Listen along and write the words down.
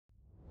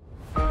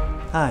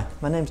Hi,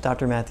 my name is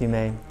Dr. Matthew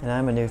May, and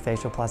I'm a new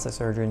facial plastic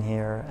surgeon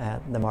here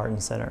at the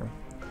Martin Center.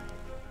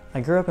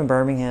 I grew up in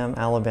Birmingham,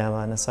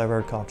 Alabama, in a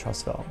suburb called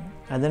Trussville.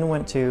 I then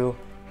went to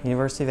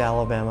University of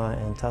Alabama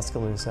in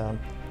Tuscaloosa,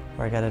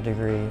 where I got a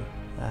degree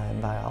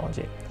in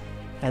biology.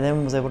 I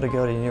then was able to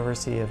go to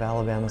University of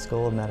Alabama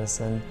School of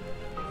Medicine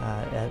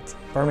at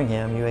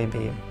Birmingham,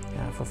 UAB,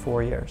 for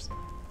 4 years.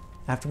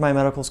 After my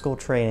medical school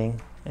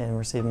training and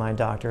received my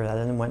doctorate, I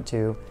then went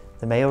to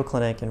the Mayo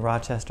Clinic in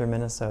Rochester,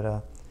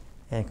 Minnesota,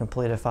 and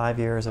completed 5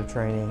 years of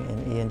training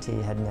in ENT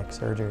head and neck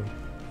surgery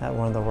at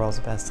one of the world's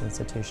best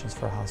institutions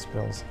for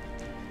hospitals.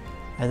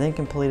 I then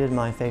completed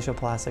my facial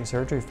plastic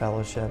surgery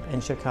fellowship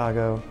in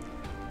Chicago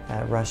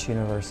at Rush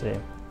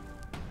University.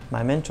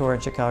 My mentor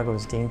in Chicago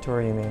was Dean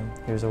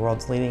Toriumi, who is the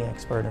world's leading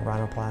expert in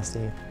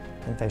rhinoplasty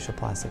and facial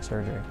plastic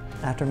surgery.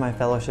 After my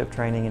fellowship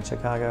training in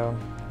Chicago,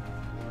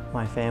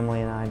 my family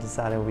and I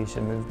decided we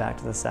should move back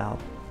to the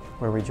South,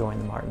 where we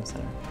joined the Martin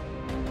Center.